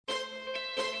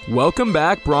Welcome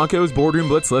back, Broncos Boardroom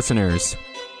Blitz listeners.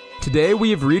 Today we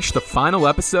have reached the final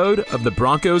episode of the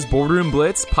Broncos Boardroom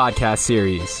Blitz podcast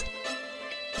series.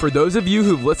 For those of you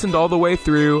who've listened all the way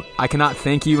through, I cannot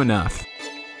thank you enough.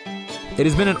 It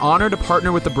has been an honor to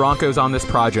partner with the Broncos on this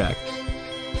project.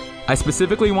 I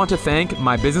specifically want to thank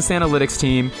my business analytics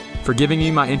team for giving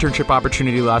me my internship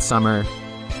opportunity last summer,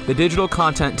 the digital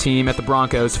content team at the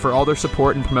Broncos for all their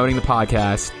support in promoting the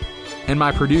podcast, and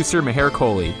my producer, Meher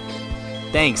Kohli.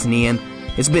 Thanks, Nian.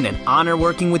 It's been an honor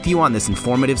working with you on this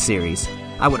informative series.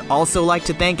 I would also like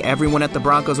to thank everyone at the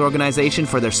Broncos organization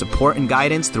for their support and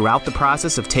guidance throughout the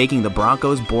process of taking the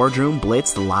Broncos Boardroom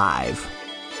Blitz live.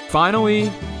 Finally,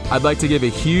 I'd like to give a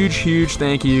huge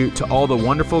thank you to all the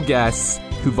wonderful guests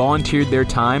who volunteered their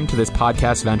time to this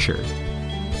podcast venture.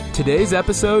 Today's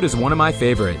episode is one of my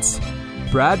favorites.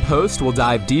 Brad Post will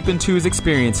dive deep into his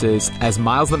experiences as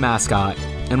Miles the mascot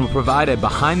and will provide a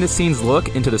behind-the-scenes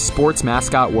look into the sports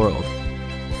mascot world.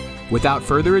 Without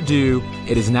further ado,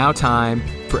 it is now time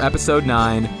for episode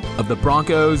 9 of the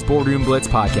Broncos Boardroom Blitz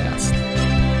podcast.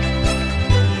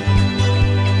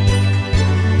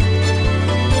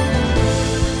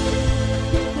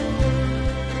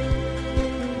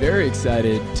 Very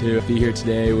excited to be here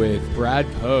today with Brad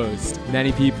Post.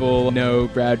 Many people know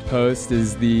Brad Post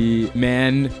as the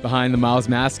man behind the Miles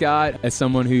mascot. As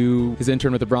someone who has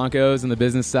interned with the Broncos on the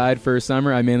business side for a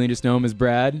summer, I mainly just know him as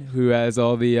Brad, who has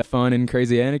all the fun and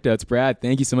crazy anecdotes. Brad,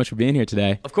 thank you so much for being here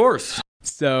today. Of course.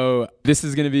 So this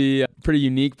is going to be a pretty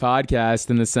unique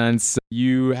podcast in the sense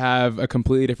you have a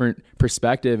completely different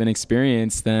perspective and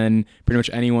experience than pretty much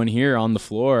anyone here on the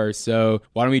floor. So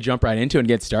why don't we jump right into it and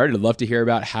get started? I'd love to hear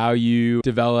about how you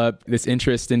developed this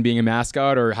interest in being a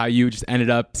mascot or how you just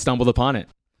stumbled upon it.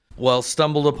 Well,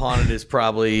 stumbled upon it is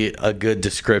probably a good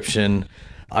description.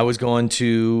 I was going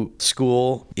to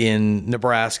school in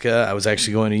Nebraska. I was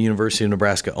actually going to University of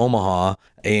Nebraska, Omaha,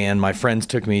 and my friends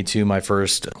took me to my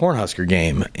first Cornhusker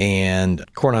game. And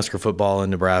Cornhusker football in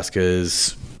Nebraska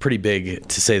is pretty big,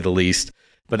 to say the least.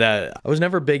 But I was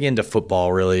never big into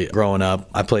football, really, growing up.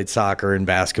 I played soccer and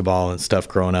basketball and stuff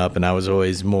growing up, and I was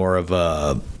always more of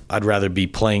I'd rather be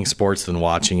playing sports than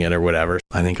watching it or whatever.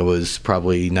 I think I was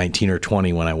probably 19 or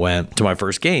 20 when I went to my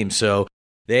first game. So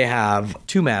they have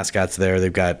two mascots there.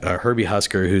 They've got Herbie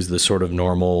Husker, who's the sort of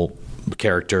normal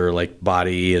character, like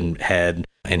body and head.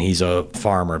 And he's a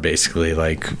farmer, basically,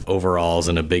 like overalls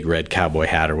and a big red cowboy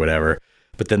hat or whatever.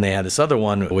 But then they had this other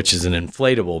one, which is an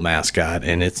inflatable mascot,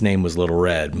 and its name was Little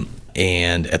Red.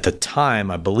 And at the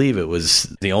time, I believe it was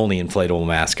the only inflatable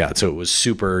mascot, so it was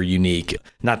super unique.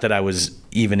 Not that I was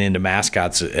even into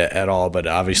mascots at all, but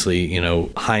obviously,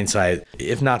 hindsight,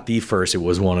 if not the first, it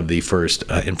was one of the first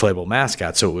inflatable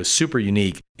mascots, so it was super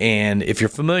unique. And if you're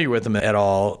familiar with them at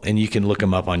all, and you can look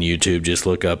them up on YouTube, just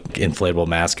look up inflatable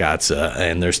mascots,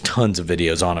 and there's tons of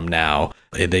videos on them now.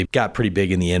 They got pretty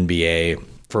big in the NBA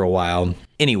for a while.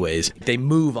 Anyways, they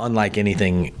move unlike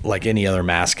anything, like any other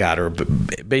mascot or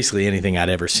basically anything I'd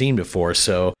ever seen before.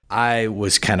 So I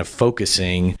was kind of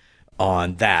focusing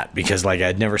on that because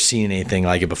I'd never seen anything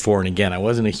like it before. And again, I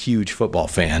wasn't a huge football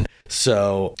fan.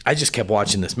 So I just kept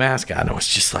watching this mascot and I was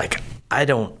just like, I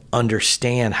don't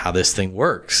understand how this thing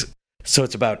works. So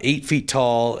it's about 8 feet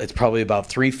tall. It's probably about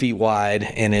 3 feet wide,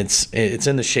 and it's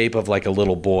in the shape of like a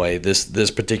little boy.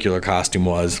 This particular costume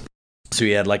was. So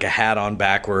he had like a hat on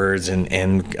backwards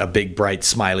and a big bright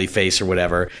smiley face or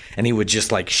whatever. And he would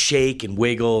just like shake and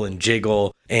wiggle and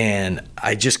jiggle. And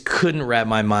I just couldn't wrap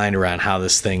my mind around how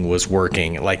this thing was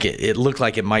working. Like it looked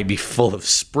like it might be full of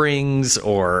springs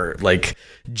or like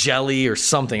jelly or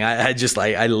something.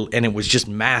 And it was just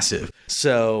massive.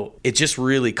 So it just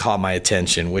really caught my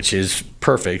attention, which is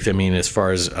perfect. I mean, as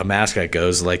far as a mascot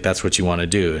goes, like that's what you want to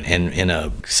do. And in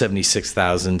a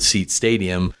 76,000 seat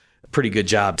stadium, pretty good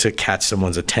job to catch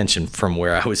someone's attention from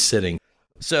where I was sitting.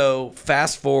 So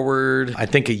fast forward, I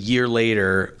think a year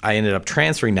later, I ended up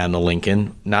transferring down to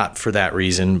Lincoln. Not for that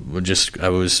reason, I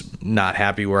was not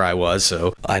happy where I was.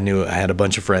 So I knew I had a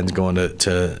bunch of friends going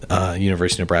to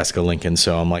University of Nebraska, Lincoln.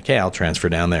 So I'm like, hey, I'll transfer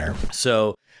down there.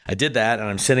 So I did that, and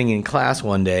I'm sitting in class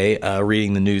one day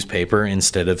reading the newspaper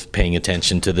instead of paying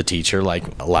attention to the teacher like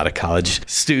a lot of college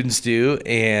students do.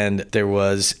 And there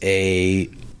was a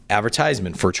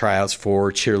advertisement for tryouts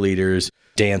for cheerleaders,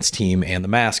 dance team, and the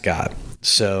mascot.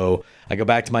 So I go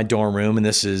back to my dorm room, and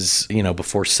this is,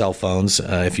 before cell phones,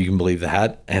 if you can believe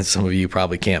that. And some of you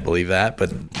probably can't believe that,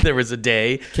 but there was a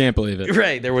day. Can't believe it.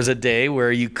 Right. There was a day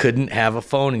where you couldn't have a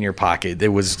phone in your pocket. It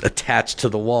was attached to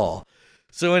the wall.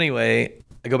 So anyway,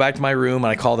 I go back to my room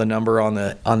and I call the number on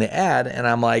the ad, and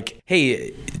I'm like,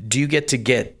 hey, do you get to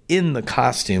get in the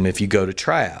costume if you go to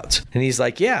tryouts? And he's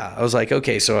like, yeah. I was like,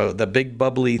 okay, so the big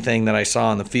bubbly thing that I saw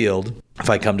on the field, if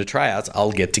I come to tryouts,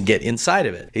 I'll get to get inside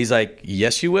of it. He's like,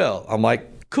 yes, you will. I'm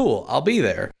like, cool, I'll be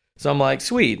there. So I'm like,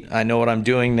 sweet, I know what I'm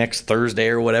doing next Thursday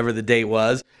or whatever the date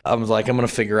was. I was like, I'm going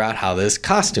to figure out how this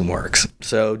costume works.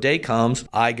 So day comes,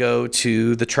 I go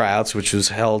to the tryouts, which was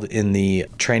held in the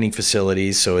training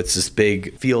facilities. So it's this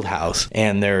big field house,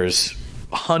 and there's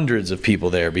hundreds of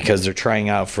people there because they're trying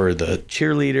out for the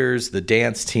cheerleaders, the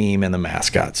dance team, and the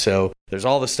mascot. So there's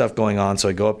all this stuff going on. So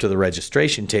I go up to the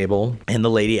registration table, and the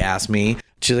lady asked me,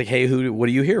 she's like, hey, what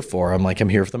are you here for? I'm like, I'm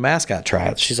here for the mascot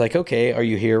tryouts. She's like, okay, are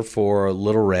you here for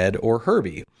Little Red or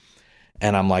Herbie?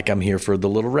 And I'm like, I'm here for the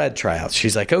Little Red tryouts.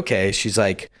 She's like, okay. She's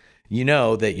like, you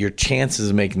know that your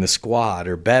chances of making the squad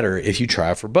are better if you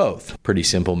try for both. Pretty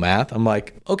simple math. I'm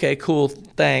like, okay, cool,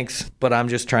 thanks, but I'm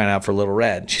just trying out for Little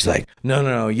Red. She's like,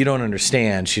 no, you don't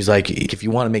understand. She's like, if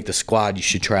you want to make the squad, you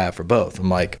should try out for both. I'm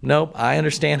like, nope, I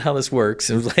understand how this works.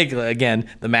 It was like, again,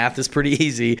 the math is pretty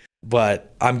easy,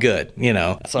 but I'm good, you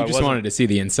know. So you just wanted to see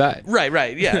the inside.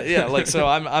 Right. Yeah. Like, so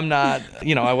I'm not,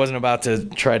 you know, I wasn't about to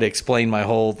try to explain my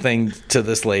whole thing to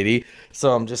this lady.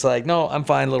 So I'm just like, no, I'm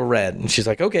fine, Little Red. And she's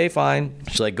like, okay, fine.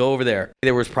 She's like, go over there.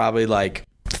 There was probably like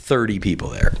 30 people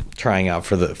there trying out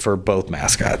for both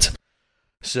mascots.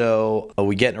 So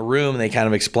we get in a room and they kind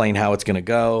of explain how it's going to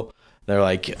go. They're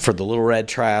like, for the Little Red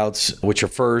tryouts, which are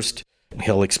first,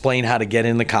 he'll explain how to get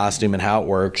in the costume and how it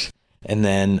works. And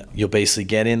then you'll basically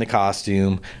get in the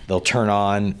costume. They'll turn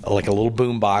on like a little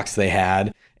boom box they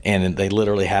had. And they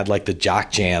literally had like the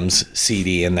Jock Jams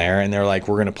CD in there. And they're like,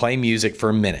 we're going to play music for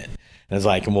a minute. And it's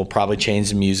like, and we'll probably change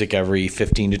the music every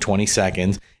 15 to 20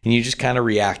 seconds. And you just kind of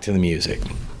react to the music.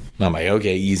 And I'm like,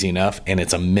 okay, easy enough. And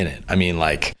it's a minute. I mean,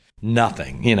 like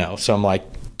nothing, you know. So I'm like,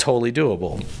 totally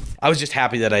doable. I was just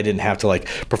happy that I didn't have to like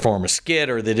perform a skit,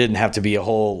 or they didn't have to be a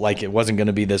whole, like it wasn't going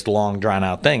to be this long drawn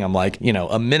out thing. I'm like, you know,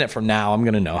 a minute from now, I'm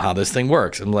going to know how this thing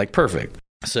works. I'm like, perfect.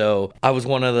 So I was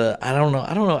one of the, I don't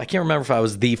know. I can't remember if I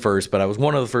was the first, but I was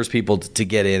one of the first people to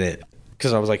get in it.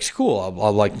 Because I was like, cool,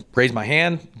 I'll like raise my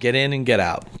hand, get in and get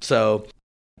out. So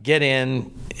get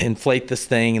in, inflate this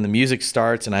thing, and the music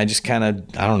starts, and I just kind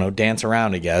of, I don't know, dance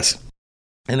around, I guess.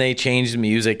 And they change the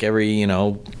music every,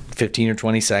 15 or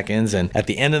 20 seconds. And at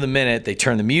the end of the minute, they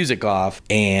turn the music off,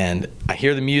 and I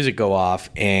hear the music go off,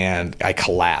 and I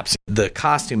collapse. The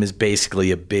costume is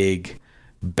basically a big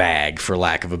bag, for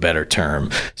lack of a better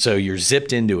term. So you're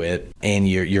zipped into it, and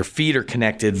your feet are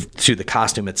connected to the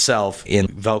costume itself in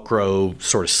Velcro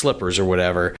sort of slippers or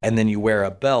whatever. And then you wear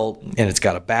a belt, and it's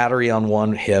got a battery on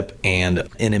one hip and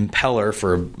an impeller,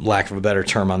 for lack of a better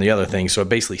term, on the other thing. So it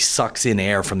basically sucks in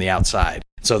air from the outside.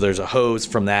 So there's a hose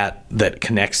from that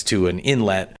connects to an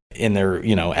inlet. In there,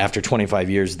 after 25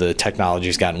 years, the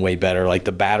technology's gotten way better. Like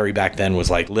the battery back then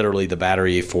was like literally the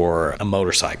battery for a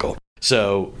motorcycle.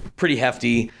 So pretty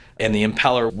hefty, and the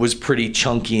impeller was pretty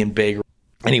chunky and big.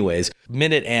 Anyways,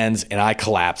 minute ends, and I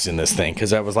collapse in this thing because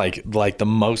that was like the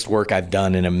most work I've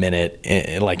done in a minute,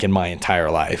 in my entire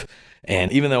life.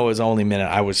 And even though it was only a minute,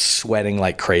 I was sweating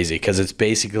like crazy because it's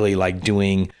basically like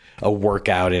doing a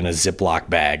workout in a Ziploc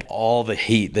bag. All the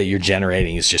heat that you're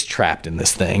generating is just trapped in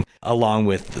this thing, along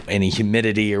with any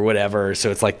humidity or whatever.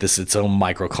 So it's like its own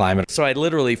microclimate. So I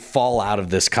literally fall out of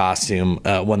this costume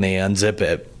when they unzip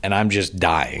it, and I'm just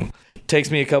dying. It takes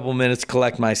me a couple minutes to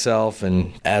collect myself,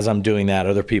 and as I'm doing that,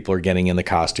 other people are getting in the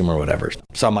costume or whatever.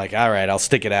 So I'm like, all right, I'll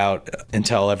stick it out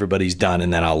until everybody's done,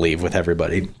 and then I'll leave with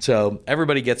everybody. So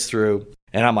everybody gets through.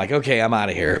 And I'm like, okay, I'm out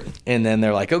of here. And then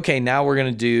they're like, okay, now we're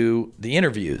going to do the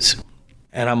interviews.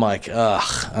 And I'm like,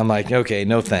 ugh. I'm like, okay,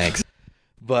 no thanks.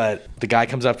 But the guy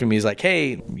comes up to me. He's like,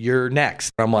 hey, you're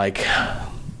next. I'm like, I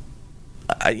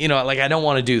don't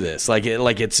want to do this.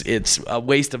 It's a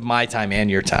waste of my time and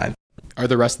your time. Are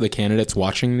the rest of the candidates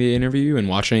watching the interview and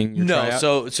watching your tryout?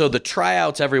 So the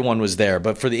tryouts, everyone was there.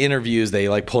 But for the interviews, they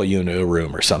like pull you into a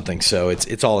room or something. So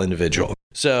it's all individual.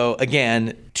 So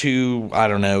again, too, I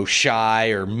don't know,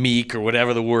 shy or meek or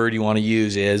whatever the word you want to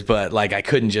use is, but like I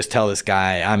couldn't just tell this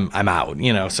guy I'm out,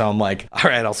 so I'm like, all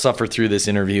right, I'll suffer through this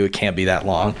interview. It can't be that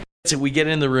long. So we get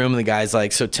in the room and the guy's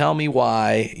like, so tell me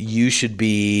why you should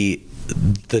be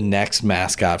the next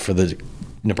mascot for the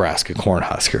Nebraska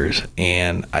Cornhuskers.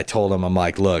 And I told him, I'm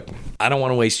like, look, I don't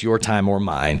want to waste your time or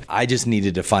mine. I just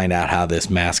needed to find out how this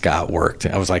mascot worked.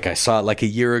 I was like, I saw it like a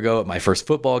year ago at my first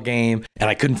football game, and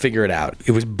I couldn't figure it out.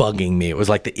 It was bugging me. It was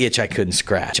like the itch I couldn't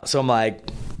scratch. So I'm like,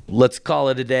 let's call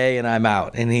it a day, and I'm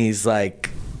out. And he's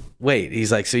like, wait,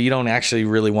 he's like, so you don't actually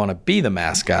really want to be the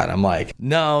mascot? I'm like,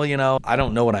 no, I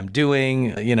don't know what I'm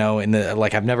doing,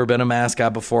 like I've never been a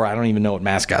mascot before. I don't even know what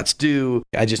mascots do.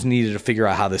 I just needed to figure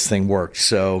out how this thing worked.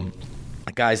 So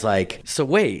the guy's like, so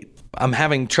wait, I'm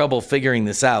having trouble figuring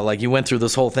this out. Like, you went through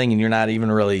this whole thing and you're not even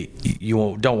really,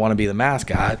 you don't want to be the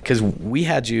mascot because we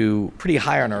had you pretty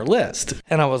high on our list.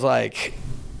 And I was like,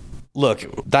 look,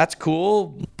 that's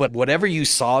cool, but whatever you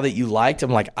saw that you liked,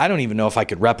 I'm like, I don't even know if I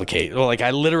could replicate. Like,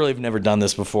 I literally have never done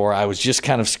this before. I was just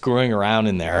kind of screwing around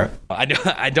in there.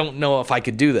 I don't know if I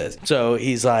could do this. So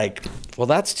he's like, well,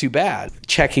 that's too bad.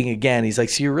 Checking again, he's like,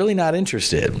 so you're really not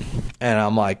interested? And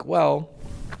I'm like, well,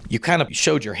 you kind of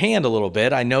showed your hand a little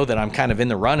bit. I know that I'm kind of in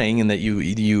the running and that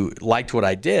you liked what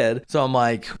I did. So I'm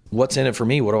like, what's in it for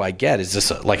me? What do I get? Is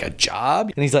this like a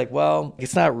job? And he's like, well,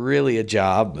 it's not really a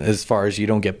job as far as you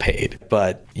don't get paid,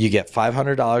 but you get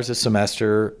 $500 a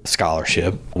semester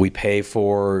scholarship. We pay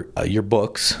for your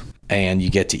books and you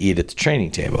get to eat at the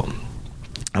training table.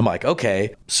 I'm like,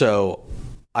 okay. So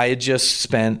I had just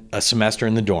spent a semester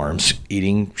in the dorms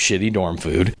eating shitty dorm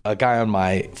food. A guy on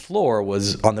my floor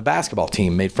was on the basketball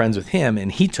team, made friends with him, and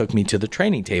he took me to the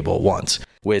training table once,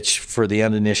 which for the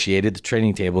uninitiated, the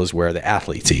training table is where the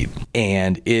athletes eat.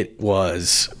 And it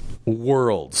was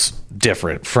worlds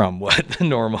different from what the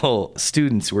normal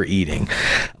students were eating.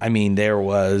 I mean, there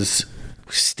was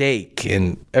steak,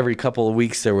 and every couple of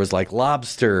weeks there was like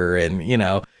lobster, and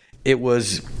it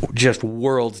was just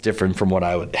worlds different from what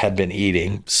I had been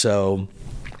eating. So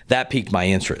that piqued my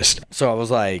interest. So I was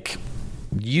like,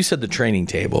 you said the training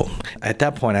table. At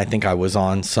that point, I think I was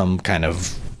on some kind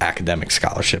of academic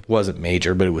scholarship. It wasn't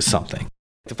major, but it was something.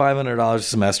 The $500 a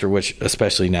semester, which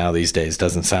especially now these days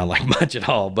doesn't sound like much at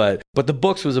all, but the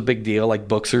books was a big deal. Like,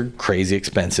 books are crazy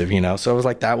expensive, So I was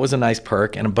like, that was a nice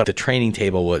perk. But the training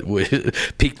table would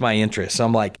piqued my interest. So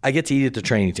I'm like, I get to eat at the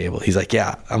training table. He's like,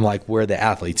 yeah. I'm like, where the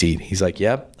athletes eat? He's like,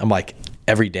 yep. I'm like,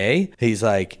 every day? He's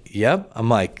like, yep. I'm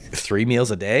like, 3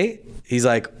 meals a day? He's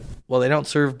like, well, they don't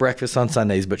serve breakfast on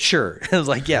Sundays, but sure. I was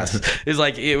like, yes. It was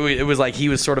like, it was like he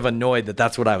was sort of annoyed that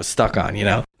that's what I was stuck on,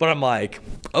 But I'm like,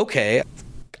 okay,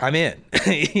 I'm in,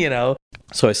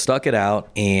 So I stuck it out,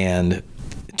 and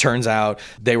it turns out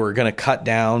they were going to cut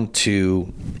down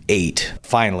to 8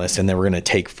 finalists, and they were going to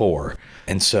take 4.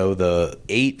 And so the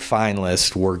 8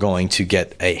 finalists were going to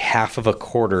get a half of a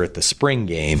quarter at the spring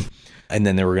game, and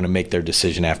then they were going to make their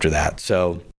decision after that.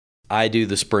 So I do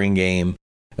the spring game,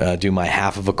 do my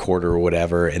half of a quarter or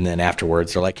whatever, and then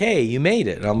afterwards they're like, hey, you made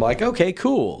it. And I'm like, okay,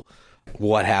 cool.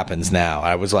 What happens now?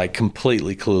 I was like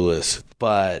completely clueless,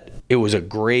 but it was a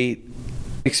great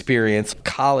experience.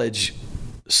 College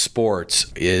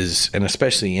sports is, and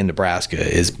especially in Nebraska,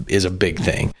 is a big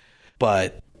thing,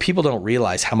 but people don't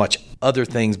realize how much other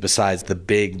things besides the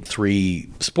big 3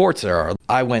 sports there are.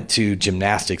 I went to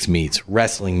gymnastics meets,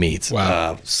 wrestling meets,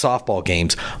 wow. Softball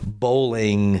games,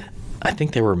 bowling. I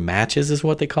think they were matches is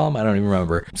what they call them. I don't even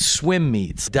remember. Swim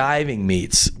meets, diving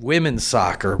meets, women's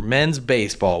soccer, men's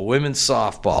baseball, women's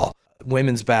softball,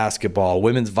 women's basketball,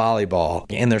 women's volleyball.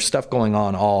 And there's stuff going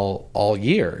on all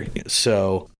year.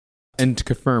 So, and to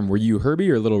confirm, were you Herbie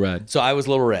or Little Red? So I was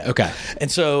Little Red. Okay. And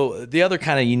so the other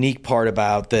kind of unique part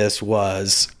about this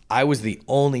was I was the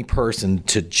only person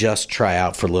to just try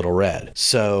out for Little Red.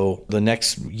 So the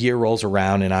next year rolls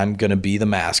around and I'm going to be the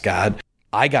mascot.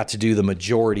 I got to do the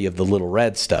majority of the Little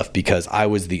Red stuff because I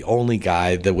was the only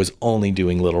guy that was only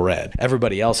doing Little Red.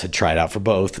 Everybody else had tried out for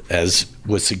both, as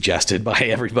was suggested by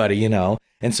everybody,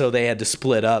 And so they had to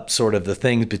split up sort of the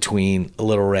things between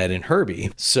Little Red and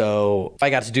Herbie. So I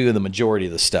got to do the majority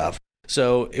of the stuff.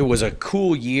 So it was a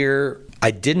cool year.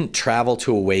 I didn't travel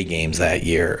to away games that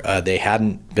year. They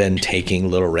hadn't been taking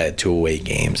Little Red to away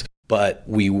games, but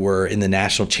we were in the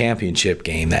national championship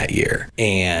game that year,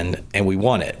 and we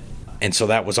won it. And so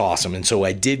that was awesome. And so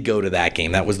I did go to that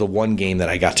game. That was the one game that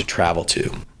I got to travel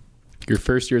to. Your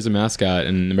first year as a mascot,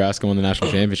 and Nebraska won the national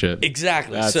championship.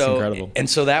 Exactly. That's incredible. And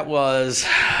so that was,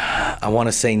 I want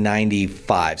to say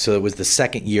 95. So it was the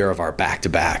second year of our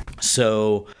back-to-back.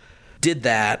 So did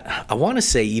that. I want to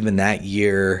say even that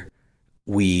year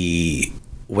we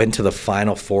went to the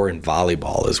Final Four in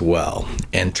volleyball as well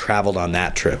and traveled on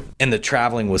that trip. And the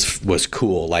traveling was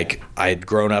cool. Like, I had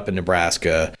grown up in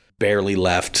Nebraska, barely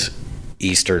left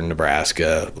eastern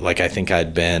Nebraska. Like, I think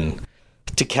I'd been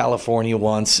to California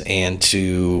once and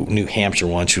to New Hampshire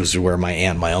once, which was where my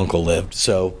aunt and my uncle lived.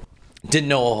 So didn't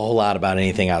know a whole lot about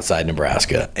anything outside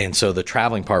Nebraska. And so the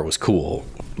traveling part was cool.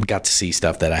 Got to see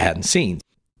stuff that I hadn't seen.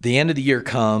 The end of the year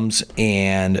comes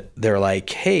and they're like,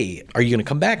 hey, are you going to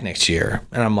come back next year?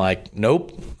 And I'm like,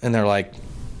 nope. And they're like,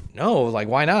 no, like,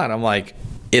 why not? I'm like,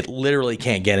 It literally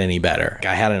can't get any better.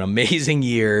 I had an amazing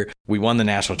year. We won the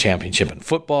national championship in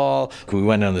football. We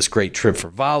went on this great trip for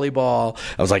volleyball.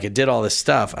 I was like, I did all this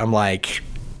stuff. I'm like,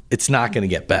 it's not going to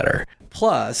get better.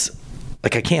 Plus,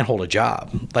 like, I can't hold a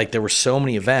job. Like, there were so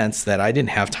many events that I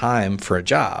didn't have time for a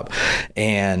job.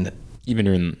 And even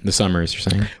during the summers, you're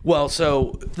saying? Well,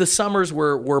 so the summers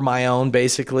were my own,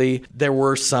 basically. There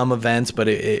were some events, but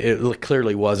it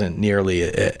clearly wasn't nearly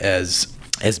as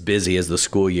busy as the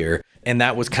school year. And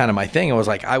that was kind of my thing. I was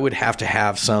like, I would have to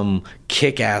have some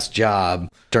kick-ass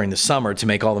job during the summer to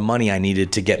make all the money I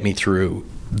needed to get me through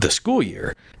the school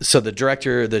year. So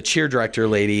the cheer director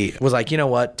lady was like, you know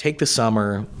what, take the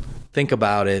summer, think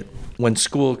about it. When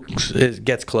school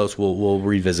gets close, we'll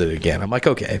revisit it again. I'm like,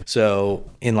 okay. So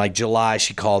in like July,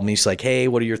 she called me. She's like, hey,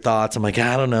 what are your thoughts? I'm like,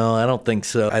 I don't know. I don't think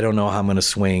so. I don't know how I'm going to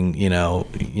swing,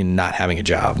 not having a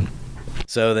job.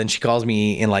 So then she calls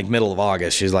me in like middle of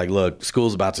August. She's like, look,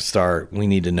 school's about to start. We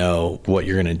need to know what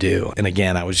you're going to do. And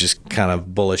again, I was just kind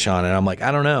of bullish on it. I'm like,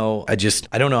 I don't know. I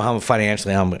don't know how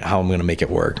financially how I'm going to make it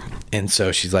work. And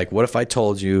so she's like, what if I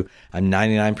told you I'm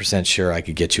 99% sure I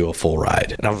could get you a full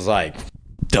ride? And I was like,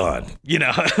 done.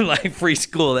 Like free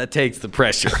school, that takes the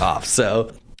pressure off.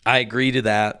 So I agreed to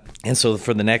that. And so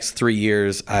for the next 3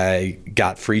 years, I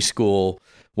got free school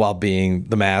while being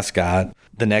the mascot.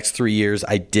 The next 3 years,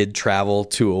 I did travel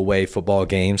to away football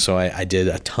games, so I did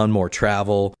a ton more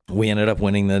travel. We ended up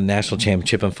winning the national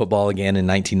championship in football again in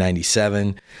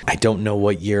 1997. I don't know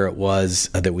what year it was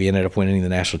that we ended up winning the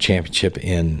national championship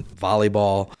in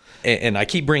volleyball. And I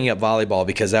keep bringing up volleyball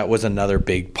because that was another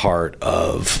big part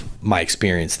of my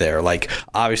experience there. Like,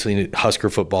 obviously, Husker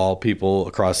football, people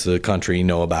across the country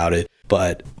know about it.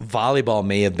 But volleyball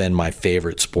may have been my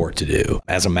favorite sport to do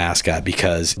as a mascot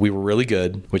because we were really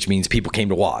good, which means people came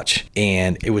to watch.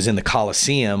 And it was in the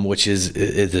Coliseum, which is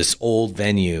this old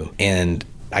venue. And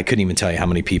I couldn't even tell you how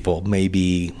many people,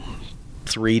 maybe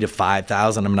 3,000 to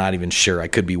 5,000. I'm not even sure. I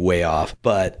could be way off.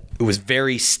 But it was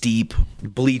very steep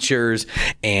bleachers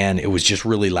and it was just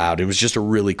really loud. It was just a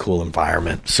really cool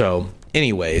environment. So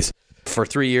anyways, for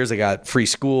 3 years, I got free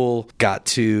school, got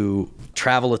to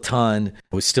travel a ton.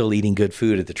 I was still eating good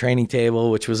food at the training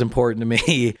table, which was important to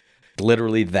me.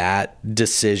 Literally, that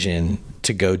decision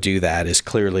to go do that has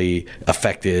clearly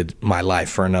affected my life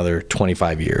for another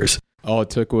 25 years. All it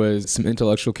took was some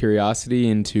intellectual curiosity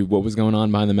into what was going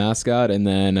on behind the mascot and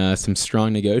then some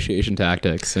strong negotiation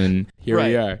tactics. And here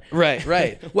we are.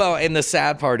 Right. Well, and the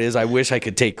sad part is I wish I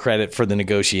could take credit for the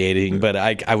negotiating, but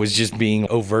I was just being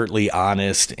overtly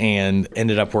honest and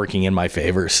ended up working in my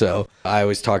favor. So I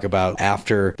always talk about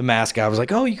after the mascot, I was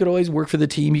like, oh, you could always work for the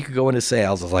team. You could go into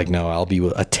sales. I was like, no, I'll be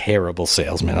a terrible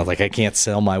salesman. I was like, I can't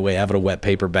sell my way out of a wet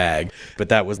paper bag. But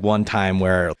that was one time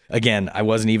where, again, I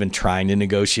wasn't even trying to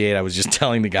negotiate. I was just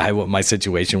telling the guy what my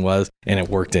situation was, and it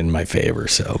worked in my favor.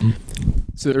 So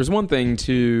there's one thing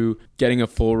to getting a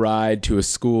full ride to a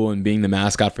school and being the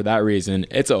mascot for that reason.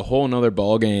 It's a whole nother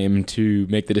ball game to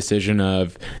make the decision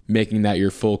of making that your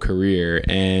full career.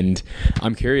 And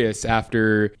I'm curious,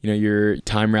 after your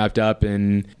time wrapped up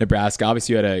in Nebraska,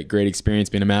 obviously you had a great experience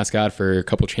being a mascot for a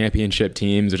couple championship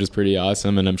teams, which is pretty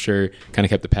awesome, and I'm sure kind of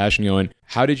kept the passion going.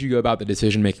 How did you go about the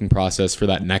decision-making process for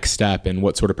that next step, and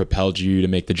what sort of propelled you to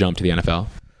make the jump to the NFL?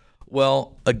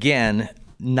 Well, again,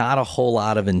 not a whole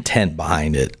lot of intent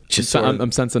behind it.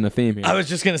 I'm sensing a theme here. I was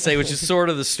just going to say, which is sort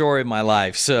of the story of my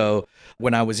life. So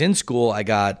when I was in school, I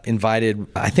got invited,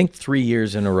 I think 3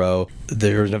 years in a row.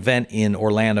 There was an event in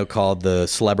Orlando called the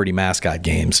Celebrity Mascot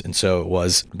Games. And so it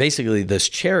was basically this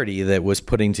charity that was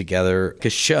putting together a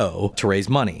show to raise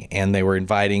money. And they were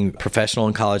inviting professional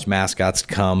and college mascots to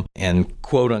come and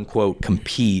quote unquote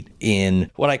compete in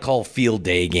what I call field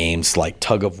day games like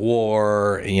tug of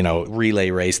war, relay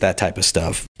race, that type of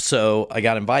stuff. So I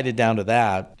got invited down to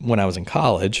that when I was in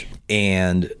college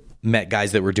and met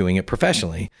guys that were doing it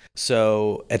professionally.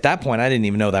 So at that point, I didn't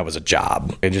even know that was a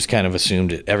job. I just kind of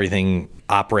assumed everything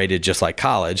operated just like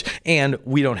college. And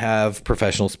we don't have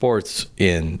professional sports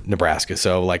in Nebraska.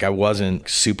 So I wasn't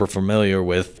super familiar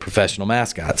with professional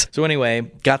mascots. So anyway,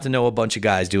 got to know a bunch of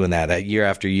guys doing that year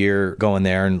after year, going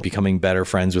there and becoming better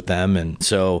friends with them. And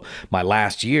so my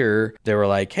last year, they were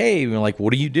like, hey,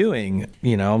 what are you doing?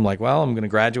 I'm like, well, I'm going to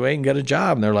graduate and get a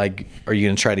job. And they're like, are you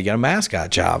going to try to get a mascot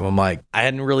job? I'm like, I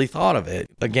hadn't really thought of it.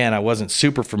 Again, I wasn't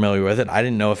super familiar with it. I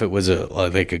didn't know if it was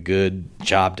a good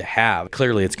job to have.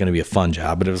 Clearly, it's going to be a fun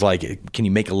job, but it was like, can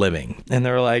you make a living? And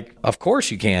they're like, of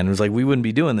course you can. It was like, we wouldn't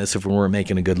be doing this if we weren't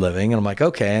making a good living. And I'm like,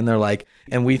 okay. And they're like,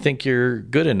 and we think you're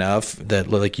good enough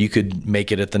that you could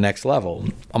make it at the next level.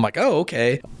 I'm like, oh,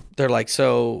 okay. They're like,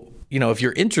 so if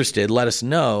you're interested, let us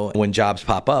know. When jobs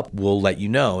pop up, we'll let you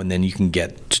know, and then you can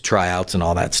get to tryouts and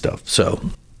all that stuff. So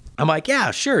I'm like,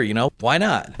 yeah, sure, why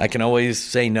not? I can always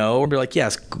say no or be like,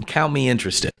 yes, count me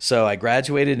interested. So I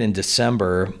graduated in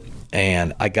December,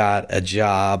 and I got a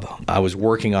job. I was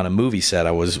working on a movie set.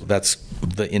 That's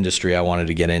the industry I wanted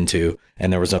to get into.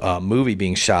 And there was a movie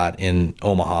being shot in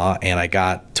Omaha, and I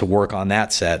got to work on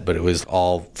that set, but it was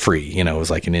all free. It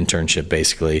was like an internship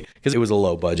basically, because it was a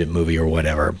low budget movie or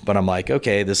whatever. But I'm like,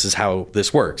 okay, this is how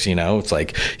this works. It's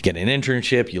like you get an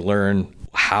internship, you learn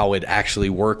how it actually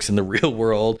works in the real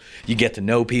world. You get to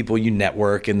know people, you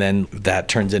network, and then that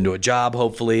turns into a job,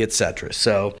 hopefully, etc.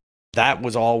 So that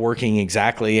was all working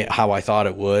exactly how I thought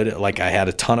it would. Like, I had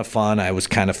a ton of fun. I was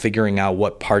kind of figuring out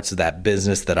what parts of that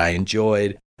business that I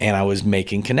enjoyed, and I was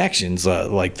making connections.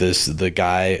 The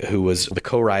guy who was the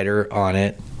co-writer on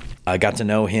it, I got to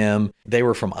know him. They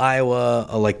were from Iowa,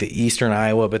 like the eastern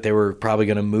Iowa, but they were probably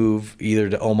going to move either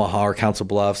to Omaha or Council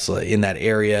Bluffs, in that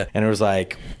area. And it was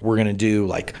like, we're going to do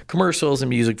like commercials and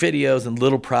music videos and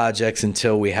little projects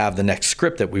until we have the next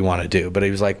script that we want to do. But he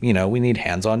was like, we need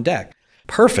hands on deck.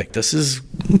 Perfect. This is,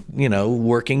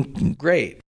 working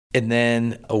great. And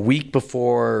then a week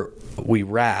before we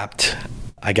wrapped,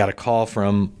 I got a call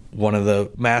from one of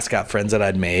the mascot friends that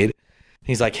I'd made.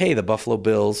 He's like, hey, the Buffalo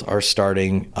Bills are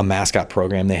starting a mascot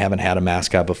program. They haven't had a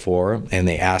mascot before. And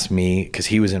they asked me, because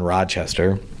he was in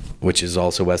Rochester, which is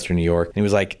also Western New York. And he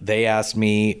was like, they asked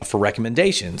me for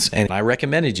recommendations, and I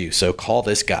recommended you. So call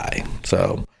this guy.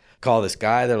 So call this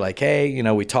guy. They're like, hey,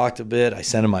 we talked a bit. I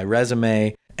sent him my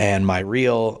resume and my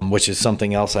reel, which is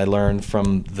something else I learned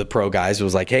from the pro guys.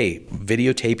 Was like, hey,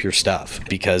 videotape your stuff,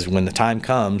 because when the time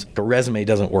comes, a resume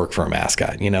doesn't work for a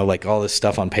mascot. Like all this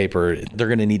stuff on paper, they're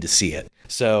going to need to see it.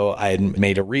 So I had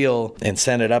made a reel and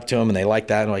sent it up to them, and they liked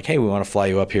that. And like, hey, we want to fly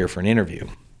you up here for an interview.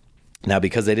 Now,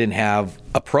 because they didn't have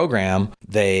a program,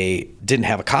 they didn't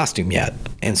have a costume yet.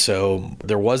 And so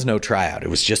there was no tryout. It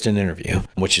was just an interview,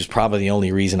 which is probably the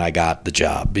only reason I got the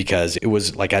job, because it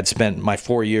was like I'd spent my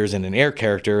 4 years in an air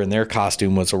character, and their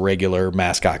costume was a regular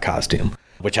mascot costume,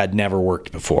 which I'd never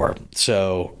worked before.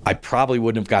 So I probably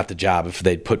wouldn't have got the job if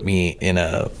they'd put me in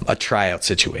a tryout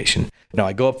situation.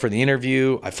 I go up for the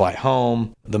interview, I fly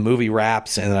home, the movie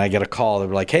wraps, and then I get a call. They're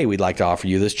like, hey, we'd like to offer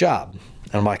you this job.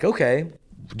 And I'm like, okay.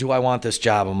 Do I want this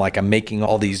job? I'm like, I'm making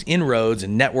all these inroads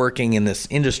and networking in this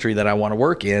industry that I want to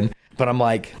work in. But I'm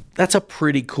like, that's a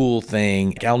pretty cool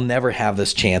thing. I'll never have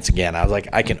this chance again. I was like,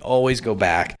 I can always go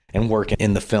back and work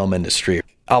in the film industry.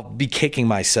 I'll be kicking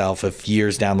myself if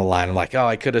years down the line I'm like, oh,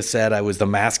 I could have said I was the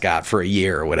mascot for a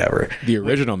year or whatever. The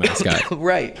original mascot.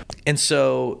 Right. And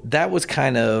so that was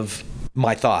kind of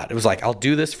my thought. It was like, I'll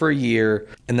do this for a year,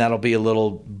 and that'll be a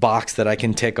little box that I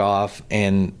can tick off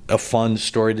and a fun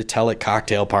story to tell at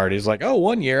cocktail parties. Like, oh,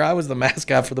 1 year I was the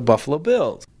mascot for the Buffalo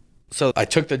Bills. So I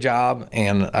took the job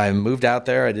and I moved out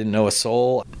there. I didn't know a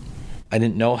soul. I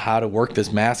didn't know how to work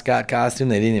this mascot costume.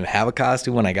 They didn't even have a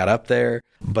costume when I got up there.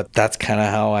 But that's kind of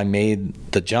how I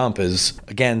made the jump, is,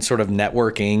 again, sort of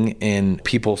networking and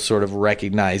people sort of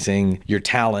recognizing your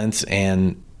talents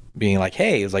and being like,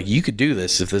 hey, it's like, you could do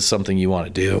this if this is something you want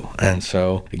to do. And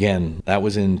so, again, that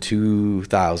was in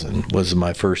 2000 was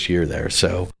my first year there.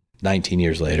 So 19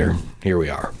 years later, here we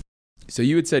are. So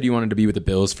you had said you wanted to be with the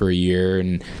Bills for a year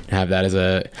and have that as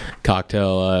a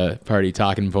cocktail party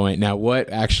talking point. Now, what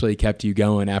actually kept you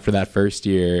going after that first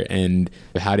year, and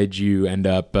how did you end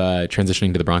up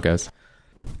transitioning to the Broncos?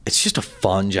 It's just a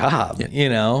fun job.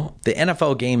 Yeah. The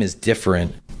NFL game is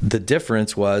different. The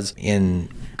difference was in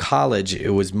college, it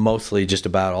was mostly just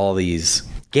about all these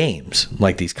games,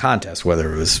 like these contests,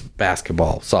 whether it was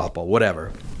basketball, softball,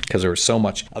 whatever, because there was so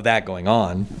much of that going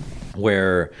on.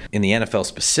 Where in the NFL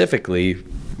specifically,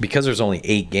 because there's only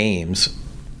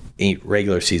 8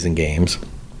 regular season games,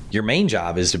 your main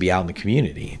job is to be out in the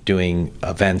community doing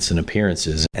events and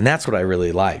appearances. And that's what I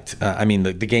really liked.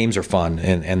 The games are fun,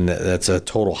 and that's a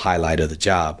total highlight of the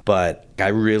job. But I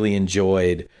really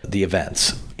enjoyed the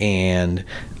events, and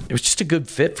it was just a good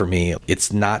fit for me.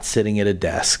 It's not sitting at a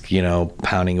desk,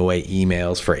 pounding away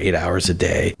emails for 8 hours a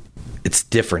day. It's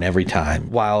different every time.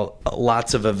 While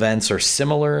lots of events are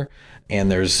similar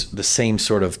and there's the same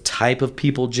sort of type of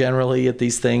people generally at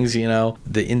these things,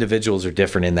 the individuals are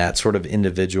different, in that sort of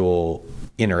individual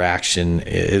interaction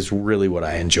is really what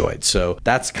I enjoyed. So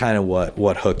that's kind of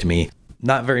what hooked me.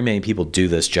 Not very many people do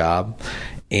this job.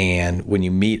 And when you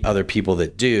meet other people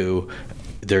that do,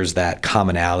 there's that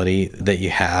commonality that you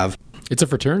have. It's a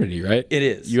fraternity, right? It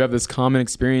is. You have this common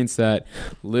experience that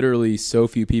literally so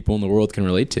few people in the world can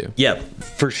relate to. Yeah,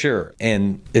 for sure.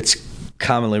 And it's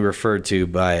commonly referred to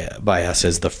by us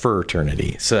as the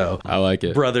fraternity. So I like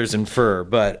it. Brothers in fur.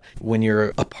 But when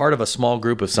you're a part of a small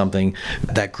group of something,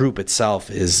 that group itself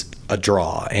is a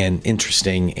draw and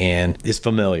interesting and is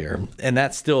familiar. And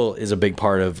that still is a big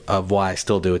part of why I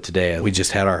still do it today. We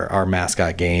just had our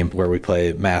mascot game where we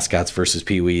play mascots versus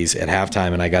peewees at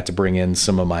halftime, and I got to bring in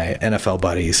some of my NFL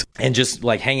buddies, and just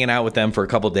like hanging out with them for a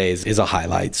couple of days is a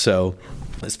highlight. So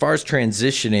as far as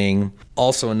transitioning,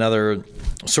 also another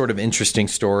sort of interesting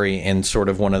story and sort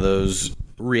of one of those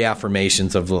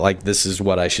reaffirmations of like, this is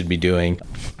what I should be doing.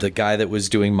 The guy that was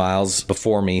doing Miles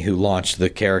before me, who launched the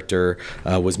character,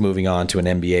 was moving on to an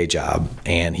NBA job,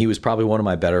 and he was probably one of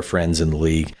my better friends in the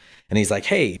league. And he's like,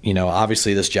 hey,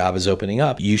 obviously this job is opening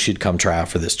up. You should come try out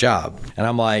for this job. And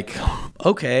I'm like,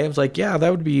 okay. I was like, yeah, that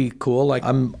would be cool. Like,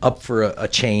 I'm up for a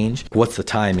change. What's the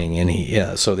timing?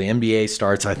 And so the NBA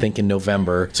starts, I think, in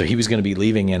November. So he was going to be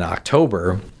leaving in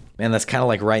October. Man, that's kind of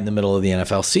like right in the middle of the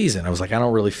NFL season. I was like, I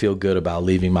don't really feel good about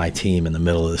leaving my team in the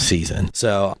middle of the season.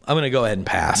 So I'm going to go ahead and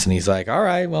pass. And he's like, all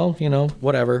right, well,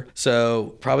 whatever.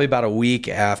 So probably about a week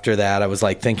after that, I was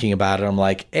like thinking about it. I'm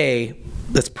like,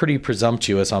 that's pretty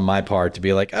presumptuous on my part to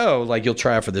be like, oh, like you'll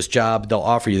try out for this job, they'll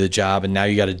offer you the job, and now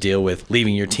you got to deal with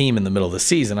leaving your team in the middle of the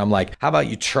season. I'm like, how about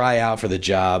you try out for the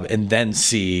job and then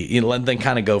see, and then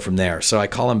kind of go from there. So I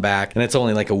call him back, and it's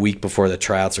only like a week before the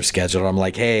tryouts are scheduled. I'm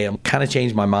like, hey, I'm kind of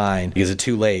changed my mind. Is it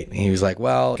too late? And he was like,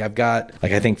 well, I've got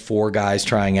I think 4 guys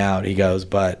trying out. He goes,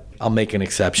 but I'll make an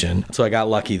exception. So I got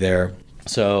lucky there.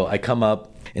 So I come up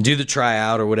and do the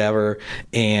tryout or whatever,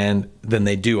 and then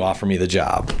they do offer me the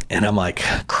job. And I'm like,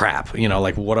 crap,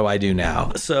 like, what do I do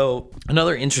now? So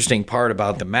another interesting part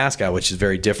about the mascot, which is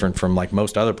very different from like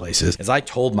most other places, is I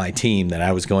told my team that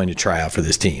I was going to try out for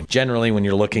this team. Generally, when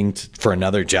you're looking for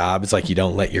another job, it's like you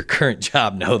don't let your current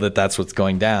job know that that's what's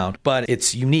going down. But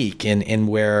it's unique in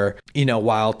where,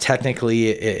 while technically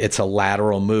it's a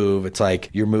lateral move, it's like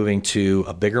you're moving to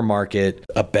a bigger market,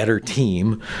 a better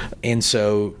team. And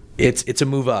so it's a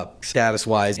move up status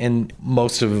wise, and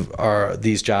most of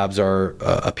these jobs are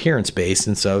appearance based,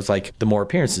 and so it's like the more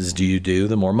appearances you do,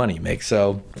 the more money you make.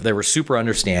 So they were super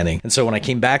understanding. And so when I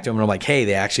came back to them and I'm like, hey,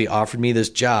 they actually offered me this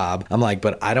job, I'm like,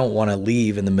 but I don't want to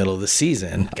leave in the middle of the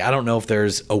season. I don't know if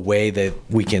there's a way that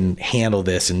we can handle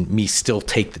this and me still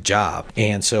take the job.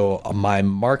 And so my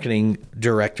marketing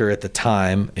director at the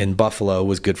time in Buffalo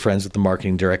was good friends with the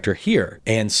marketing director here,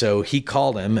 and so he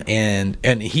called him and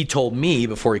he told me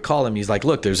before he called him, he's like,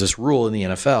 look, there's this rule in the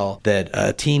NFL that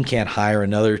a team can't hire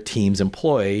another team's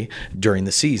employee during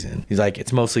the season. He's like,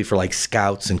 it's mostly for like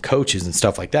scouts and coaches and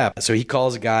stuff like that. So he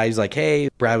calls a guy, he's like, hey,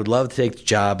 Brad would love to take the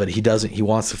job, but he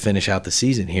wants to finish out the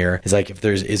season here. He's like,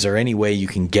 is there any way you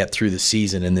can get through the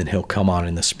season and then he'll come on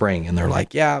in the spring? And they're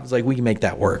like, yeah. I was like, we can make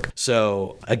that work.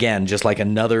 So again, just like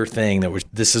another thing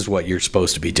this is what you're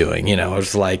supposed to be doing. I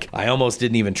was like, I almost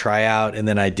didn't even try out, and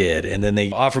then I did. And then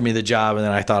they offered me the job, and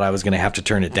then I thought I was going to have to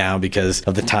turn it down because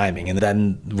of the timing. And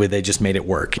then they just made it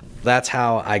work. That's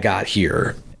how I got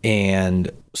here.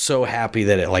 And so happy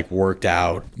that it like worked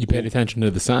out. You paid attention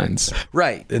to the signs.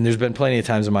 Right. And there's been plenty of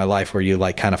times in my life where you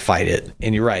like kind of fight it.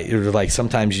 And you're right. You're like,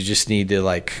 sometimes you just need to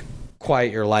like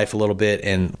quiet your life a little bit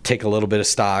and take a little bit of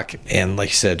stock, and like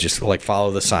you said, just like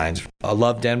follow the signs. I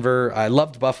love Denver. I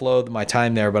loved Buffalo, my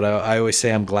time there, but I always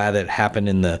say I'm glad that it happened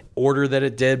in the order that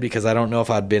it did, because I don't know if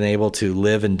I'd been able to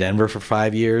live in Denver for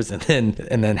 5 years and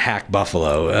then hack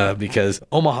Buffalo, because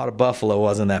Omaha to Buffalo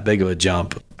wasn't that big of a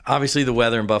jump. Obviously the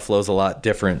weather in Buffalo is a lot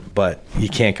different, but you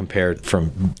can't compare it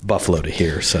from Buffalo to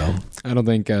here. So I don't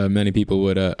think many people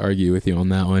would argue with you on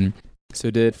that one. So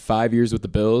did 5 years with the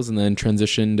Bills and then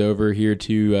transitioned over here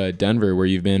to Denver, where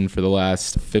you've been for the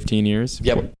last 15 years.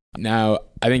 Yep. Now,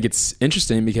 I think it's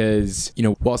interesting because,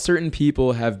 while certain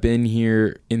people have been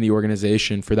here in the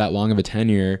organization for that long of a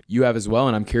tenure, you have as well.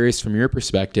 And I'm curious from your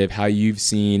perspective how you've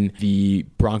seen the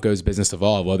Broncos business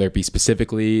evolve, whether it be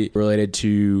specifically related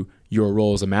to your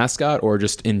role as a mascot or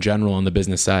just in general on the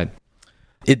business side.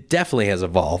 It definitely has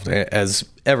evolved, as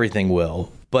everything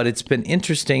will. But it's been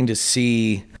interesting to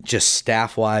see just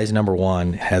staff-wise, number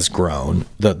one, has grown.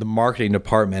 The marketing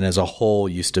department as a whole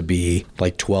used to be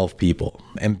like 12 people.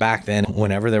 And back then,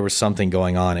 whenever there was something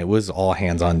going on, it was all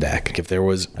hands on deck. If there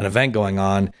was an event going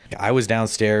on, I was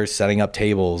downstairs setting up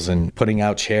tables and putting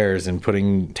out chairs and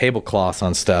putting tablecloths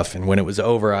on stuff. And when it was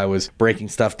over, I was breaking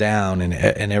stuff down and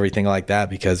everything like that,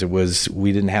 because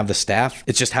we didn't have the staff.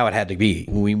 It's just how it had to be.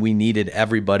 We needed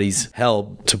everybody's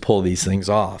help to pull these things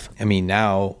off. I mean,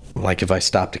 now, like if I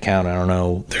stop to count, I don't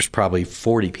know, there's probably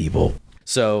 40 people.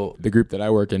 So The group that I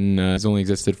work in has only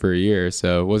existed for a year,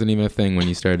 so it wasn't even a thing when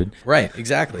you started. right,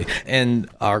 exactly. And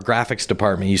our graphics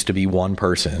department used to be one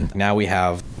person. Now we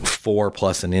have 4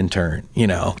 plus an intern,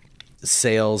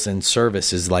 Sales and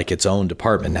service is like its own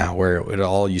department now, where it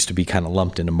all used to be kind of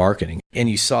lumped into marketing. And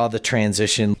you saw the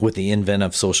transition with the advent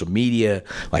of social media,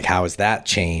 like how has that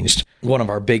changed? One of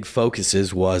our big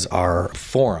focuses was our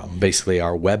forum, basically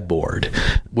our web board,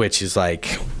 which is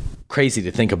like crazy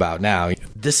to think about now.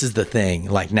 This is the thing,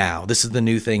 like now, this is the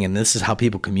new thing, and this is how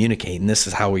people communicate, and this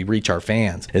is how we reach our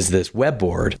fans, is this web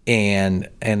board. And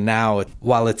now,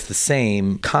 while it's the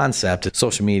same concept,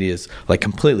 social media is like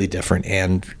completely different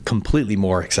and completely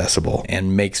more accessible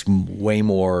and makes way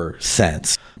more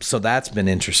sense. So that's been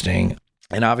interesting.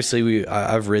 And obviously,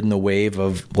 I've ridden the wave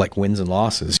of like wins and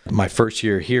losses. My first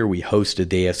year here, we hosted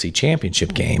the AFC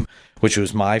Championship game, which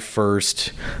was my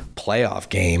first playoff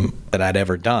game that I'd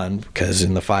ever done, because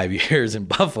in the 5 years in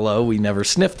Buffalo, we never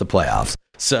sniffed the playoffs.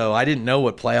 So I didn't know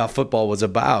what playoff football was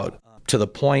about, to the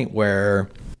point where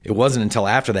it wasn't until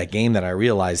after that game that I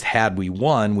realized had we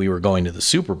won, we were going to the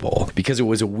Super Bowl, because it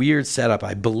was a weird setup.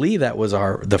 I believe that was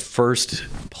the first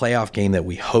playoff game that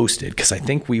we hosted, because I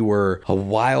think we were a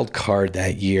wild card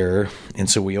that year. And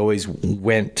so we always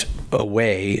went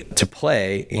away to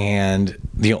play. And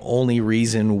the only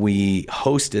reason we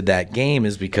hosted that game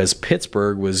is because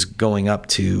Pittsburgh was going up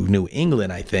to New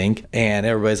England, I think. And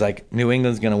everybody's like, New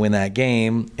England's going to win that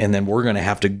game, and then we're going to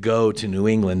have to go to New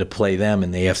England to play them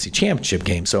in the AFC Championship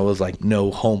game. So it was like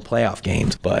no home playoff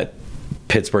games, but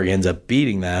Pittsburgh ends up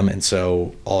beating them. And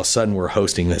so all of a sudden we're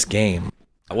hosting this game.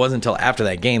 It wasn't until after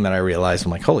that game that I realized,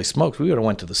 I'm like, holy smokes, we would have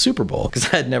went to the Super Bowl,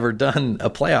 because I had never done a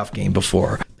playoff game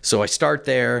before. So I start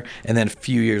there, and then a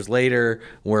few years later,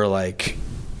 we're like,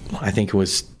 I think it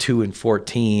was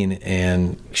 2-14,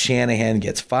 and Shanahan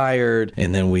gets fired,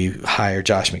 and then we hire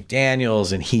Josh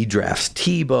McDaniels, and he drafts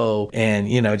Tebow, and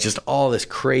just all this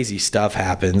crazy stuff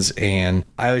happens. And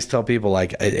I always tell people,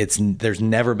 like, there's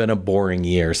never been a boring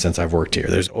year since I've worked here.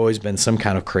 There's always been some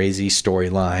kind of crazy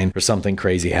storyline or something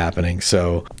crazy happening.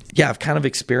 So yeah, I've kind of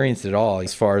experienced it all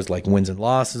as far as like wins and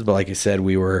losses. But like I said,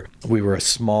 we were a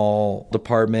small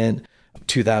department.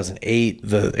 2008,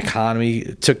 the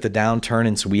economy took the downturn,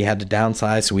 and so we had to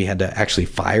downsize. So we had to actually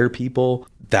fire people.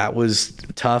 That was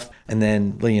tough. And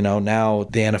then, now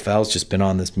the NFL's just been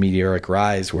on this meteoric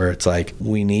rise, where it's like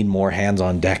we need more hands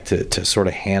on deck to sort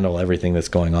of handle everything that's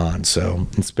going on. So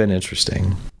it's been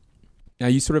interesting. Now,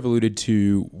 you sort of alluded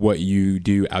to what you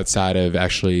do outside of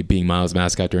actually being Miles'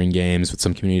 mascot during games with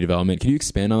some community development. Can you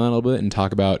expand on that a little bit and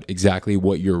talk about exactly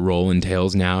what your role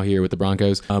entails now here with the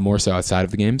Broncos, more so outside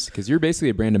of the games? Because you're basically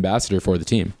a brand ambassador for the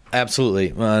team.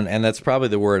 Absolutely. And that's probably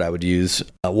the word I would use.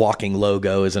 Walking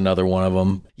logo is another one of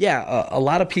them. Yeah, a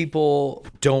lot of people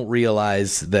don't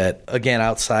realize that, again,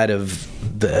 outside of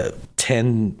the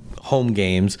 10 home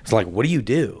games, it's like, what do you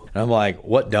do? And I'm like,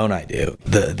 what don't I do?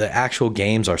 The actual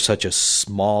games are such a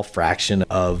small fraction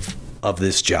of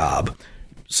this job.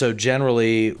 So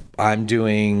generally, I'm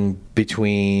doing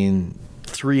between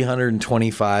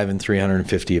 325 and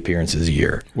 350 appearances a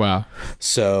year. Wow.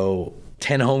 So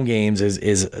 10 home games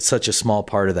is such a small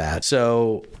part of that.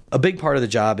 So a big part of the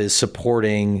job is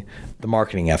supporting the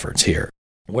marketing efforts here.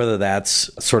 Whether that's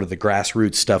sort of the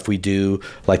grassroots stuff we do,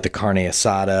 like the carne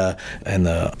asada and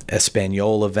the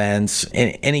Espanol events,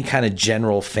 and any kind of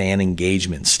general fan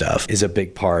engagement stuff is a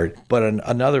big part. But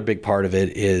another big part of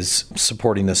it is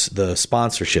supporting the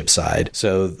sponsorship side.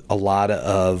 So a lot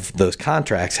of those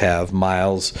contracts have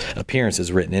Miles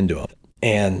appearances written into them.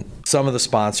 And some of the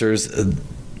sponsors,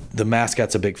 the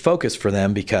mascot's a big focus for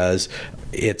them, because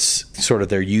it's sort of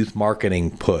their youth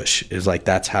marketing push. Is like,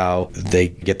 that's how they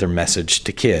get their message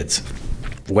to kids.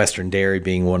 Western Dairy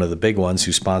being one of the big ones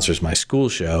who sponsors my school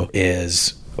show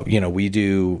is, we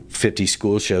do 50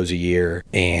 school shows a year,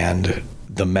 and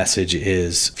the message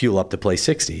is fuel up to play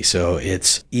 60. So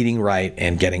it's eating right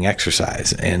and getting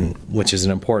exercise, and which is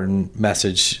an important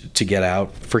message to get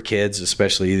out for kids,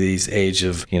 especially these age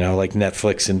of, like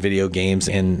Netflix and video games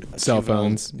and cell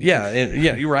phones. Yeah,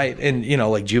 you're right. And,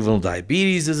 like juvenile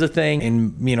diabetes is a thing,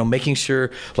 and, making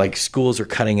sure like schools are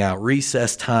cutting out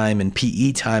recess time and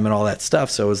PE time and all that stuff.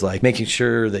 So it's like making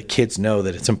sure that kids know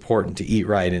that it's important to eat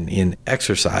right, and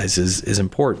exercise is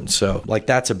important. So like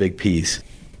that's a big piece.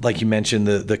 Like you mentioned,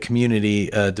 the community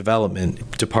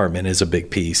development department is a big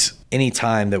piece.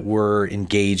 Anytime that we're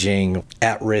engaging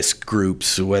at-risk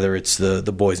groups, whether it's the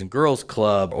Boys and Girls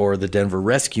Club or the Denver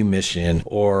Rescue Mission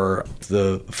or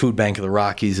the Food Bank of the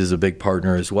Rockies is a big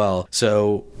partner as well.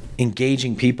 So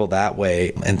engaging people that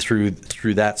way and through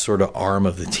that sort of arm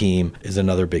of the team is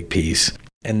another big piece.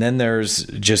 And then there's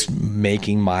just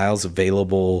making miles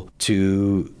available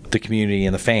to the community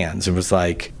and the fans. It was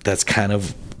like, that's kind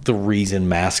of the reason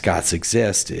mascots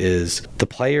exist, is the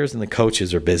players and the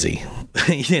coaches are busy,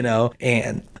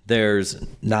 and there's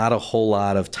not a whole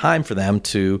lot of time for them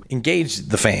to engage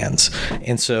the fans.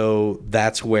 And so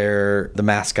that's where the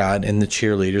mascot and the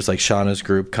cheerleaders, like Shauna's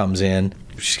group, comes in.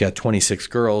 She's got 26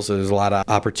 girls, so there's a lot of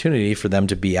opportunity for them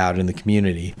to be out in the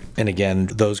community. And again,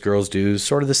 those girls do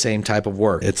sort of the same type of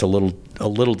work. It's a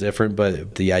little different,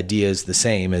 but the idea is the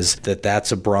same, is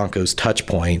that's a Broncos touch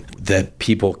point that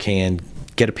people can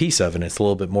get a piece of, and it's a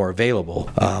little bit more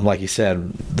available. Like you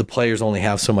said, the players only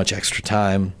have so much extra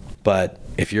time, but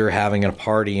if you're having a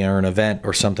party or an event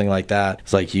or something like that,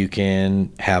 it's like you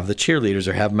can have the cheerleaders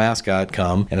or have mascot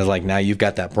come, and it's like now you've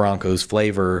got that Broncos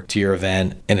flavor to your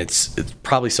event, and it's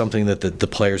probably something that the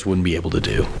players wouldn't be able to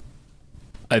do.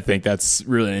 I think that's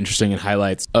really interesting and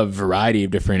highlights a variety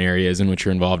of different areas in which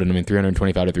you're involved in. I mean,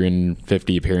 325 to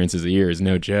 350 appearances a year is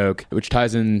no joke, which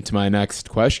ties into my next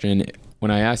question. When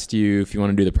I asked you if you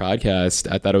want to do the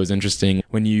podcast, I thought it was interesting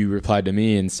when you replied to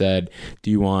me and said,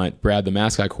 do you want Brad the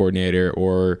mascot coordinator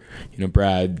or,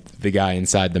 Brad the guy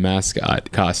inside the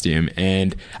mascot costume?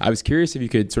 And I was curious if you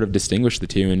could sort of distinguish the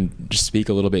two and just speak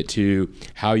a little bit to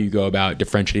how you go about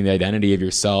differentiating the identity of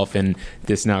yourself in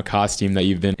this now costume that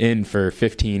you've been in for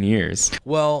 15 years.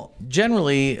 Well,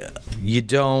 generally, you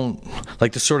don't,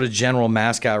 like the sort of general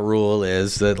mascot rule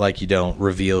is that like you don't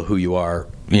reveal who you are,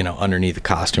 underneath the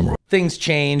costume. Things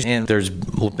change, and there's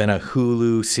been a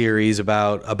Hulu series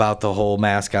about the whole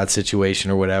mascot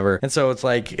situation or whatever. And so it's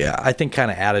like, I think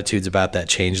kind of attitudes about that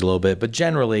changed a little bit. But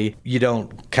generally, you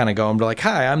don't kind of go and be like,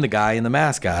 hi, I'm the guy in the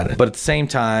mascot. But at the same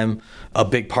time, a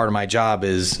big part of my job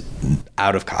is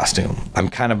out of costume. I'm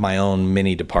kind of my own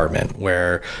mini department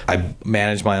where I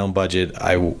manage my own budget.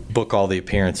 I book all the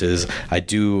appearances. I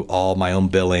do all my own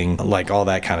billing, like all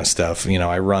that kind of stuff.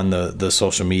 I run the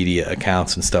social media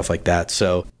accounts and stuff like that.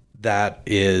 So that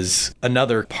is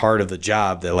another part of the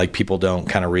job that like people don't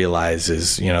kind of realize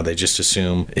is, they just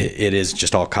assume it is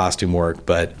just all costume work.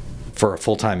 But for a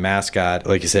full-time mascot,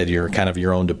 like you said, you're kind of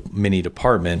your own mini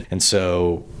department. And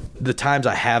so the times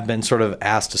I have been sort of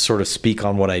asked to sort of speak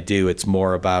on what I do, it's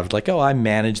more about like, oh, I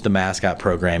manage the mascot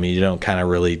program. And you don't kind of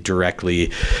really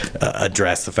directly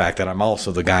address the fact that I'm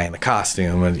also the guy in the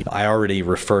costume. And I already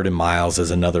refer to Miles as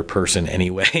another person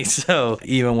anyway. So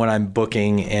even when I'm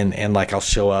booking and like I'll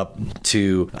show up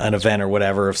to an event or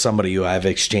whatever of somebody who I've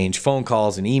exchanged phone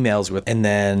calls and emails with, and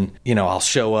then, I'll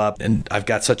show up and I've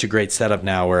got such a great setup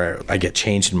now where I get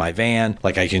changed in my van.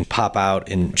 Like I can pop out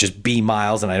and just be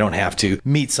Miles and I don't have to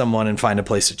meet someone and find a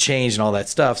place to change and all that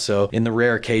stuff. So in the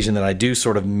rare occasion that I do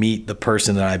sort of meet the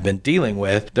person that I've been dealing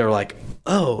with, they're like,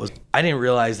 oh, I didn't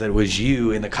realize that it was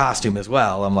you in the costume as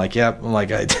well. I'm like, yep. I'm like,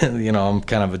 I'm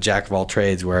kind of a jack of all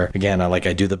trades where, again, I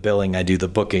do the billing, I do the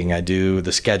booking, I do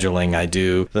the scheduling, I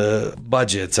do the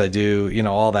budgets, I do,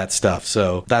 all that stuff.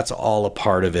 So that's all a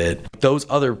part of it. Those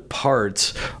other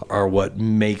parts are what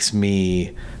makes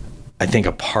me, I think,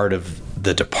 a part of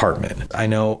the department. I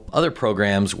know other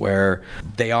programs where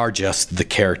they are just the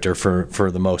character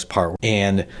for the most part,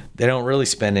 and they don't really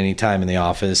spend any time in the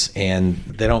office and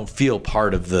they don't feel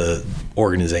part of the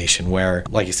organization, where,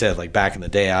 like you said, like back in the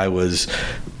day, I was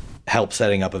help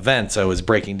setting up events, I was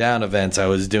breaking down events, I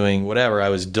was doing whatever, I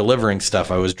was delivering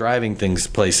stuff, I was driving things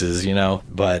places,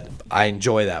 but I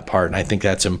enjoy that part, and I think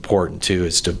that's important too,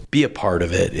 is to be a part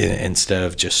of it instead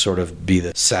of just sort of be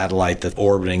the satellite that's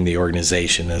orbiting the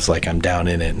organization. It's like I'm down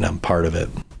in it and I'm part of it.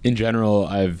 In general,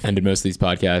 I've ended most of these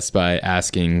podcasts by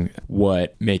asking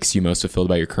what makes you most fulfilled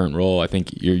about your current role. I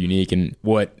think you're unique, and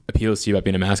what appeals to you about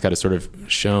being a mascot is sort of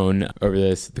shown over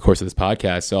the course of this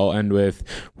podcast. So I'll end with,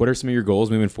 what are some of your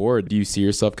goals moving forward? Do you see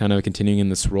yourself kind of continuing in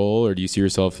this role, or do you see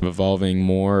yourself evolving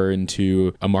more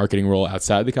into a marketing role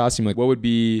outside the costume? Like, what would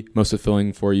be most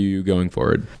fulfilling for you going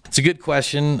forward? It's a good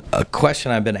question. A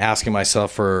question I've been asking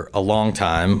myself for a long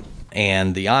time,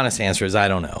 and the honest answer is I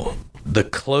don't know. The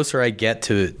closer I get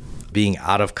to being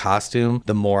out of costume,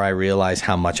 the more I realize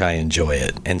how much I enjoy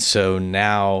it. And so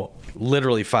now,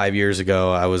 literally 5 years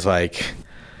ago, I was like,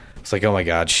 oh my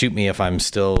God, shoot me if I'm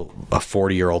still a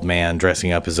 40-year-old man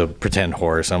dressing up as a pretend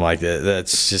horse. I'm like,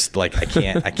 that's just like, I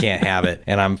can't have it.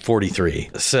 And I'm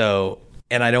 43. So,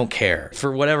 and I don't care. For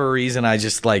whatever reason, I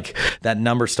just like that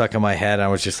number stuck in my head. I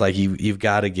was just like, you've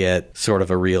got to get sort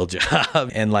of a real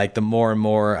job. And like the more and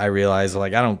more I realized,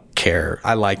 like, I don't care.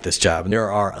 I like this job. And there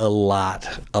are a lot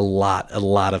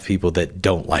of people that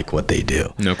don't like what they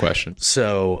do. No question.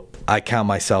 So I count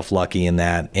myself lucky in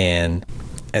that. And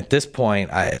at this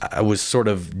point, I was sort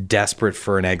of desperate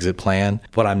for an exit plan,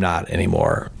 but I'm not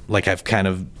anymore. Like I've kind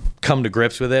of come to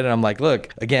grips with it. And I'm like,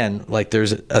 look, again, like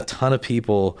there's a ton of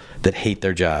people that hate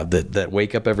their job, that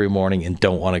wake up every morning and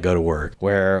don't want to go to work,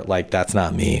 where like that's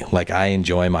not me. Like I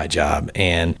enjoy my job,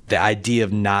 and the idea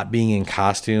of not being in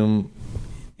costume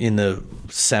in the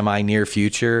semi-near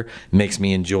future makes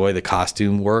me enjoy the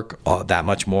costume work that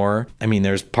much more. I mean,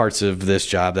 there's parts of this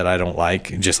job that I don't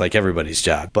like, just like everybody's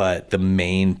job, but the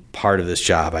main part of this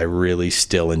job I really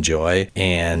still enjoy,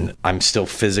 and I'm still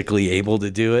physically able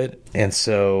to do it. And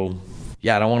so,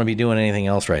 yeah, I don't want to be doing anything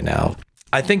else right now.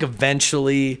 I think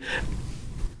eventually,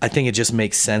 I think it just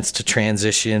makes sense to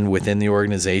transition within the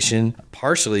organization,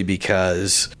 partially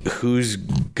because who's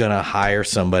going to hire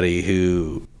somebody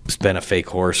who's been a fake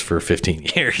horse for 15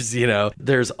 years, you know?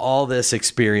 There's all this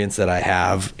experience that I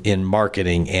have in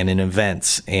marketing and in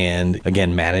events and,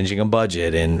 again, managing a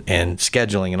budget and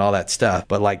scheduling and all that stuff.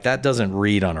 But like that doesn't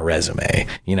read on a resume.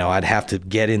 You know, I'd have to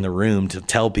get in the room to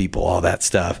tell people all that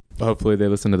stuff. Hopefully they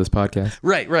listen to this podcast.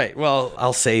 Right. Well,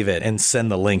 I'll save it and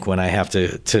send the link when I have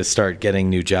to start getting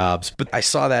new jobs. But I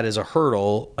saw that as a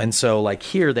hurdle. And so like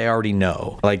here, they already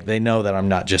know. Like they know that I'm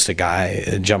not just a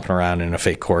guy jumping around in a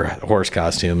fake horse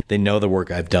costume. They know the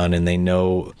work I've done, and they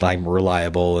know I'm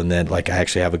reliable, and that like I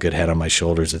actually have a good head on my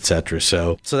shoulders, etc.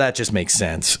 So that just makes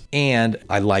sense. And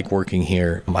I like working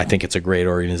here. I think it's a great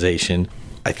organization.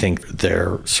 I think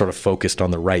they're sort of focused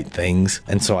on the right things.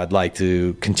 And so I'd like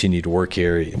to continue to work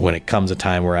here. When it comes a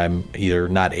time where I'm either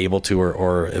not able to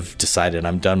or have decided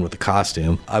I'm done with the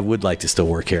costume, I would like to still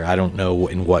work here. I don't know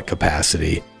in what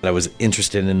capacity. I was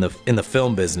interested in the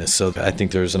film business, so I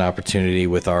think there's an opportunity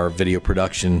with our video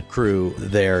production crew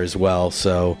there as well.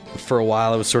 So for a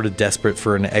while I was sort of desperate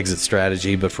for an exit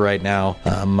strategy, but for right now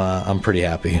I'm pretty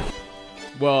happy.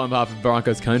 Well, on behalf of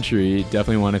Broncos Country,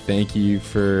 definitely want to thank you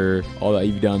for all that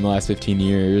you've done in the last 15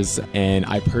 years. And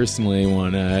I personally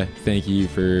want to thank you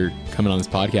for coming on this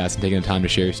podcast and taking the time to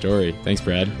share your story. Thanks,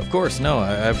 Brad. Of course. No,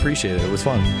 I appreciate it. It was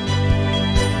fun.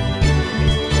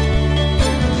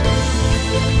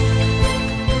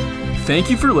 Thank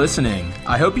you for listening.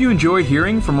 I hope you enjoy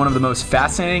hearing from one of the most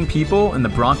fascinating people in the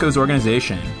Broncos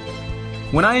organization.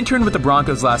 When I interned with the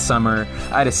Broncos last summer,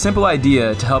 I had a simple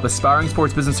idea to help aspiring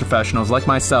sports business professionals like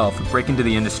myself break into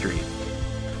the industry.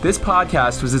 This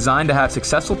podcast was designed to have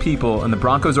successful people in the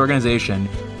Broncos organization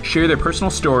share their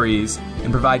personal stories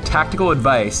and provide tactical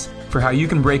advice for how you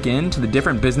can break into the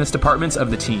different business departments of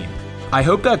the team. I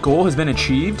hope that goal has been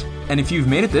achieved, and if you've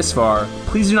made it this far,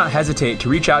 please do not hesitate to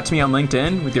reach out to me on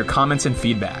LinkedIn with your comments and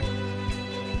feedback.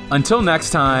 Until next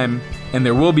time, and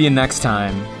there will be a next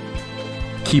time,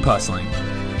 keep hustling.